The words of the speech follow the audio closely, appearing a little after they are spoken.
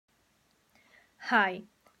Hi,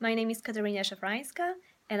 my name is Katarzyna Szafranska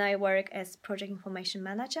and I work as Project Information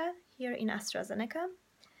Manager here in AstraZeneca.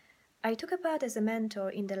 I took a part as a mentor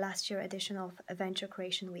in the last year edition of a Venture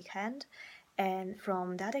Creation Weekend, and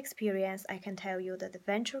from that experience I can tell you that the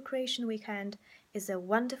Venture Creation Weekend is a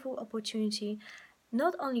wonderful opportunity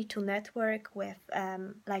not only to network with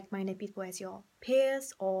like-minded people as your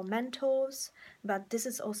peers or mentors, but this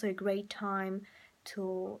is also a great time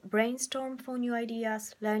to brainstorm for new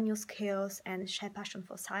ideas, learn new skills, and share passion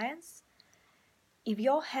for science. If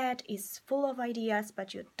your head is full of ideas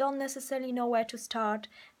but you don't necessarily know where to start,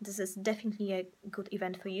 this is definitely a good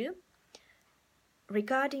event for you.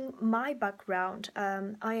 Regarding my background,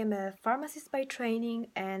 I am a pharmacist by training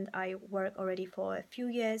and I work already for a few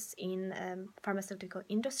years in pharmaceutical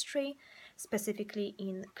industry, specifically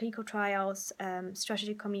in clinical trials,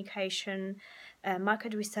 strategic communication,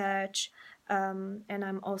 market research, and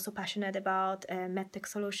I'm also passionate about medtech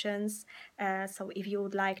solutions. So if you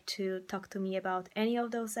would like to talk to me about any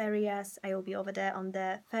of those areas, I will be over there on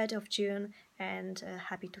the 3rd of June and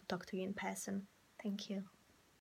happy to talk to you in person. Thank you.